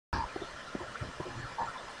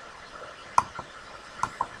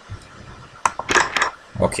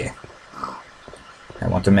Okay. I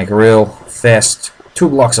want to make real fast 2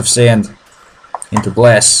 blocks of sand into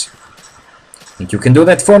glass. Think you can do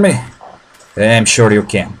that for me? I'm sure you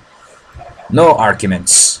can. No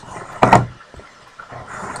arguments.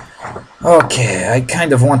 Okay, I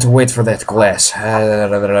kind of want to wait for that glass.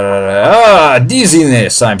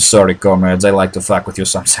 Dizziness! I'm sorry, comrades. I like to fuck with you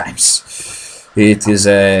sometimes. It is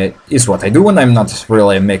what I do when I'm not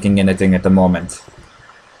really making anything at the moment.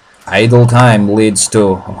 Idle time leads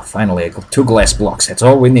to... Oh, finally, I got 2 glass blocks. That's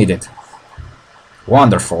all we needed.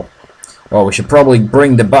 Wonderful. Oh, we should probably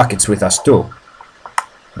bring the buckets with us too.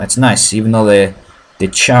 That's nice, even though the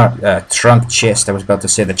trunk chest, I was about to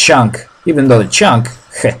say the chunk, even though the chunk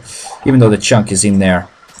is in there,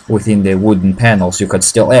 within the wooden panels, you could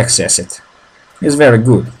still access it. It's very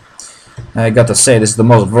good. I gotta say, this is the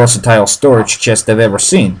most versatile storage chest I've ever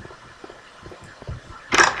seen.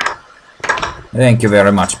 Thank you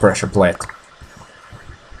very much, pressure plate.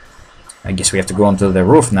 I guess we have to go onto the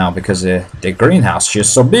roof now, because the greenhouse is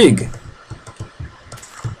so big.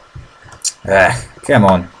 Come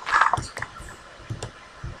on.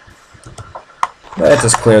 Let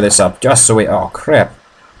us clear this up, just so we... Oh, crap.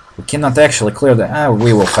 We cannot actually clear the...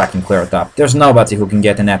 we will fucking clear it up. There's nobody who can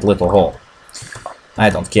get in that little hole. I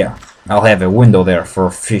don't care. I'll have a window there for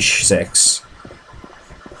fish sakes.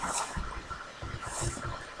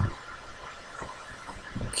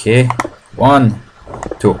 Okay. 1,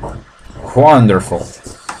 2. Wonderful.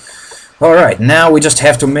 Alright, now we just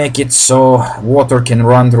have to make it so water can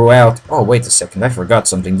run throughout... Oh, wait a second. I forgot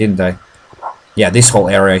something, didn't I? Yeah, this whole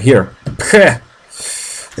area here.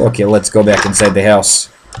 Okay, let's go back inside the house.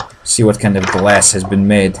 See what kind of glass has been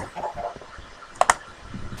made.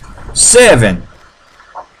 7!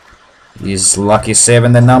 Is lucky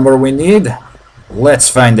 7 the number we need? Let's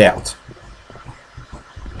find out.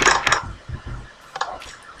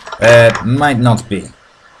 Might not be.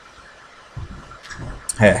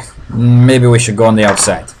 Hey, maybe we should go on the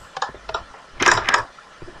outside.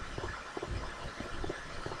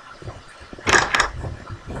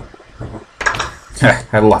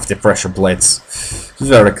 I love the pressure plates. It's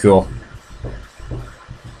very cool.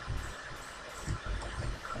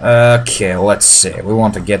 Okay, let's see. We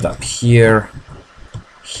want to get up here,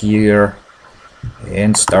 here,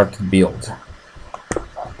 and start to build.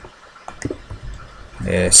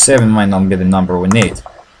 7 might not be the number we need.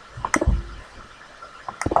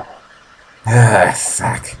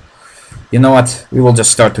 Fuck. You know what? We will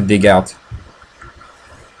just start to dig out.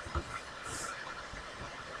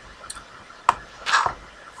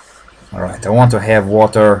 Alright, I want to have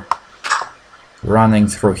water running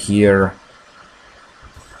through here.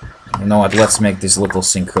 You know what? Let's make this little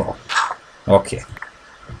sinkhole. Okay.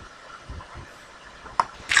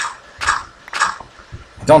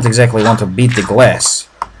 I don't exactly want to beat the glass.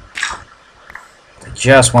 I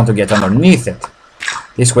just want to get underneath it.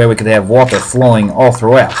 This way we could have water flowing all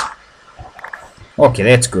throughout. Okay,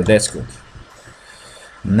 that's good, that's good.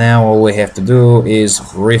 Now all we have to do is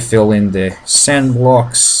refill in the sand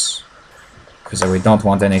blocks, because we don't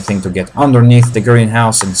want anything to get underneath the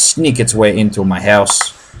greenhouse and sneak its way into my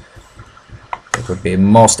house. It would be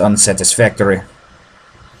most unsatisfactory.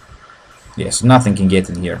 Yes, nothing can get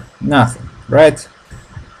in here. Nothing, right?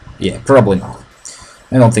 Yeah, probably not.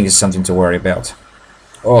 I don't think it's something to worry about.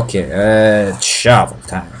 Okay, shovel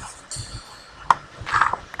time.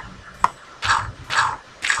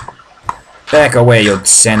 Back away, you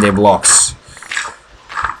sandy blocks.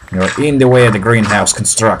 You're in the way of the greenhouse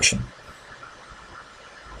construction.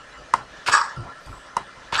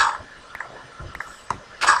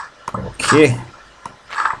 Okay.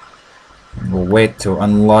 We'll wait to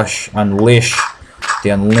unleash the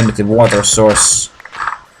unlimited water source.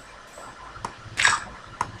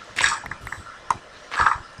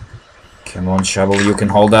 Come on, shovel, you can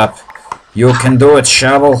hold up. You can do it,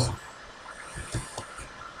 shovel.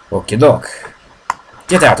 Okie doke.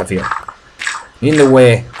 Get out of here. In the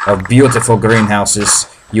way of beautiful greenhouses,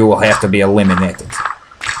 you will have to be eliminated.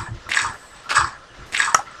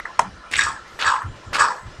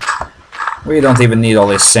 We don't even need all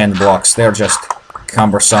these sand blocks. They're just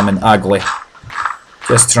cumbersome and ugly.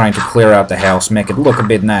 Just trying to clear out the house, make it look a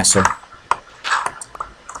bit nicer.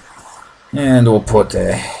 And we'll put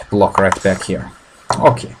a block right back here.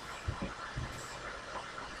 Okay.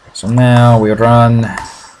 So now we run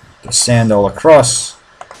the sand all across.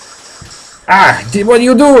 Ah! What are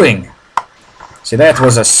you doing? See, that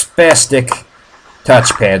was a spastic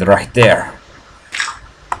touchpad right there.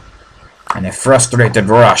 And a frustrated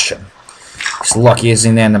Russian. It's lucky it's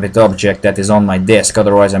an inanimate object that is on my desk,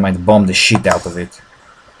 otherwise I might bomb the shit out of it.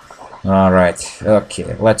 Alright,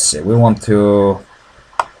 okay, let's see. We want to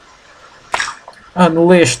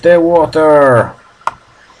Unleash the water!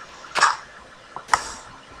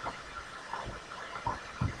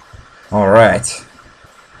 Alright.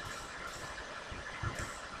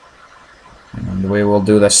 And we will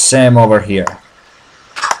do the same over here.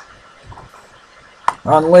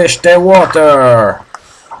 Unleash the water!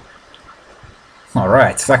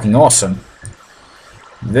 Alright, fucking awesome.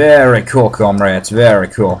 Very cool, comrades, very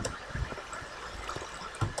cool.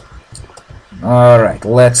 Alright,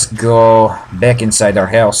 let's go back inside our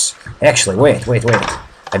house. Actually, wait.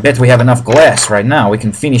 I bet we have enough glass right now. We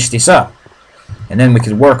can finish this up. And then we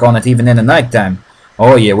could work on it even in the nighttime.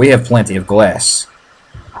 Oh yeah, we have plenty of glass.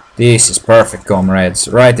 This is perfect, comrades.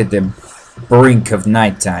 Right at the brink of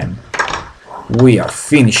nighttime. We are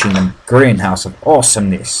finishing a greenhouse of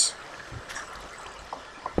awesomeness.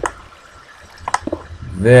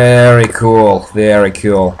 Very cool, very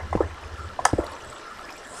cool.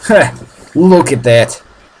 Look at that.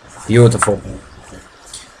 Beautiful.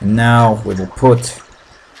 And now we will put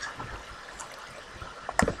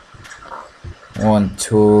 1,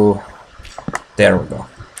 2. There we go.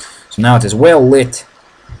 So now it is well lit.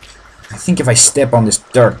 I think if I step on this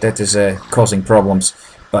dirt, that is causing problems.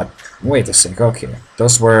 But wait a sec. Okay,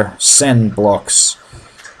 those were sand blocks.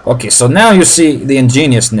 Okay, so now you see the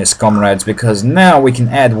ingeniousness, comrades, because now we can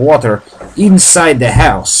add water inside the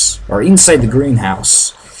house or inside the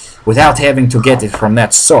greenhouse without having to get it from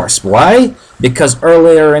that source. Why? Because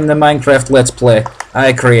earlier in the Minecraft Let's Play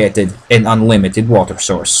I created an unlimited water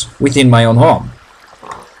source within my own home.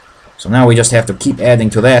 So now we just have to keep adding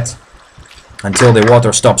to that until the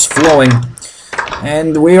water stops flowing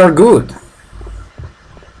and we are good.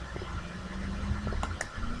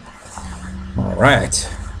 Alright.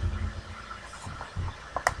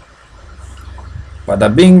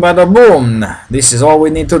 Bada bing bada boom. This is all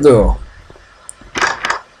we need to do.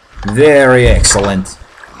 Very excellent.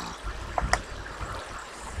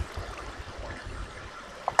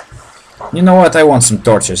 You know what? I want some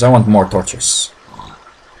torches. I want more torches.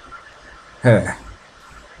 That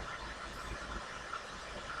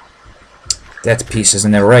piece is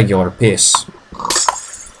an irregular piece.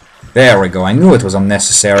 There we go. I knew it was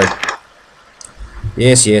unnecessary.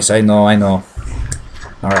 Yes, I know.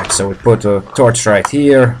 Alright, so we put a torch right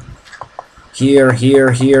here.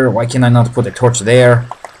 Here. Why can I not put a torch there?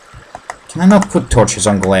 Can I not put torches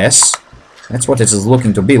on glass? That's what it is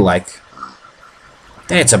looking to be like.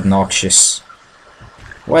 That's obnoxious.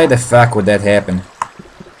 Why the fuck would that happen?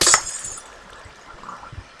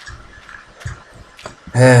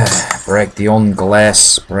 Break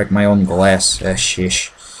my own glass.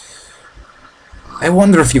 Shish. I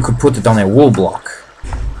wonder if you could put it on a wool block.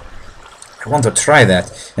 I want to try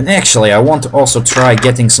that. And actually, I want to also try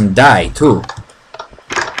getting some dye, too.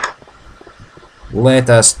 Let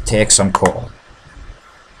us take some coal.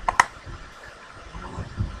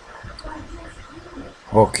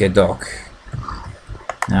 Okay, doc.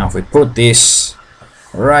 Now, if we put this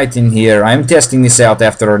right in here... I'm testing this out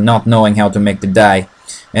after not knowing how to make the dye.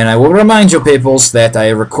 And I will remind you, peoples, that I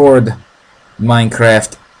record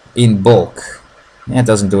Minecraft in bulk. That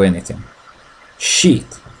doesn't do anything.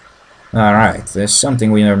 Shit. Alright, there's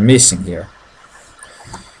something we are missing here.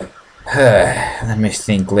 Let me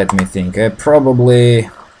think. Probably...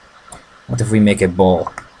 What if we make a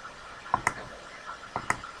ball?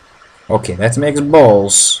 Okay, that makes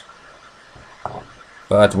balls.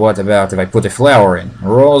 But what about if I put a flower in?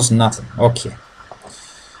 Rose, nothing. Okay.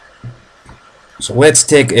 So let's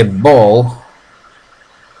take a ball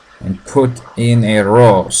and put in a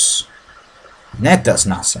rose. That does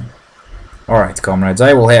nothing. Alright, comrades,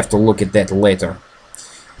 I will have to look at that later.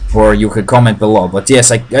 Or you could comment below. But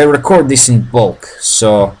yes, I record this in bulk,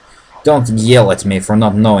 so don't yell at me for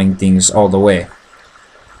not knowing things all the way.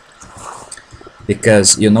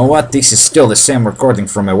 Because, you know what, this is still the same recording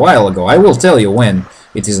from a while ago. I will tell you when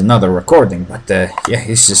it is another recording, but yeah,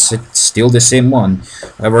 it's still the same one.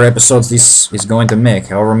 However episodes this is going to make,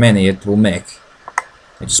 however many it will make.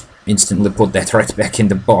 I just instantly put that right back in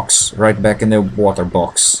the box, right back in the water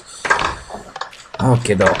box.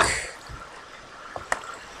 Okay, doc.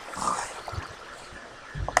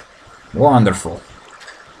 Wonderful.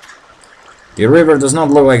 The river does not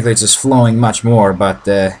look like it is flowing much more, but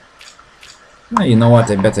well, you know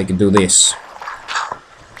what, I bet I could do this.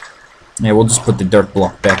 Yeah, we'll just put the dirt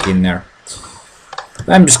block back in there.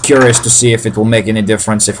 I'm just curious to see if it will make any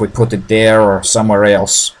difference if we put it there or somewhere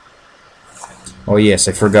else. Oh yes,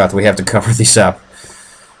 I forgot, we have to cover this up.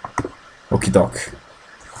 Okie doke.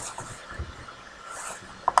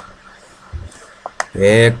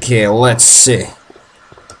 Okay, let's see.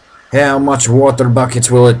 How much water buckets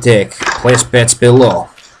will it take? Place bets below.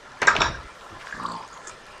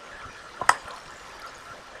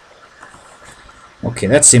 Okay,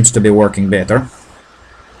 that seems to be working better.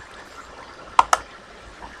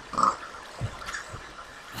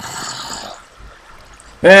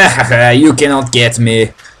 You cannot get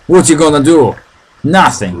me. What you gonna do?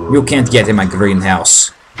 Nothing. You can't get in my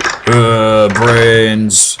greenhouse.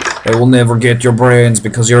 Brains. I will never get your brains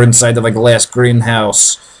because you're inside of a glass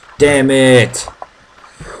greenhouse. Damn it.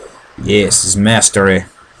 Yes, it's mastery.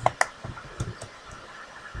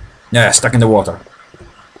 Yeah, stuck in the water.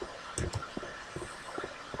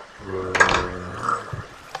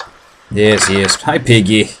 Yes, yes. Hi,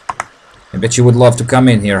 Piggy. I bet you would love to come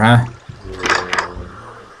in here, huh?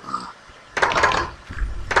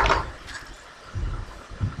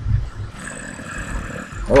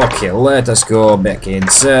 Okay, let us go back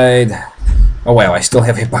inside. Oh well, I still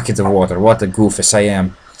have a bucket of water. What a goofus I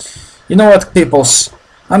am. You know what, peoples?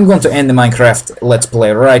 I'm going to end the Minecraft Let's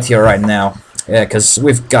Play right here, right now. Because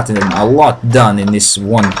we've gotten a lot done in this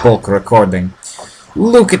one bulk recording.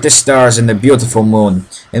 Look at the stars and the beautiful moon.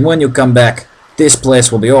 And when you come back, this place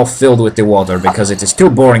will be all filled with the water because it is too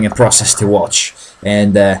boring a process to watch.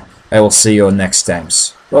 And I will see you next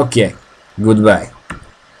times. Okay, goodbye.